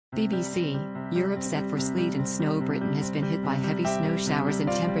BBC, Europe set for sleet and snow. Britain has been hit by heavy snow showers and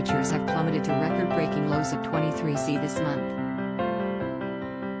temperatures have plummeted to record-breaking lows of 23°C this month.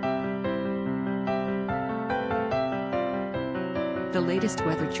 The latest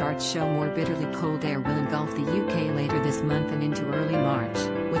weather charts show more bitterly cold air will engulf the UK later this month and into early March,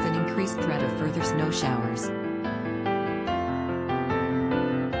 with an increased threat of further snow showers.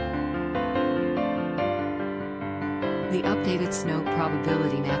 The updated snow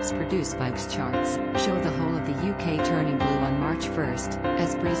probability maps produced by WXcharts show the whole of the UK turning blue on March 1st,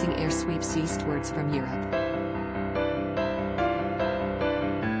 as freezing air sweeps eastwards from Europe.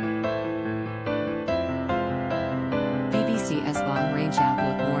 BBC's long-range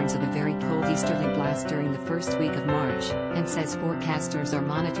outlook warns of a very cold easterly blast during the first week of March, and says forecasters are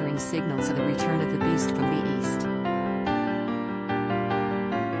monitoring signals of the return of the beast from the east.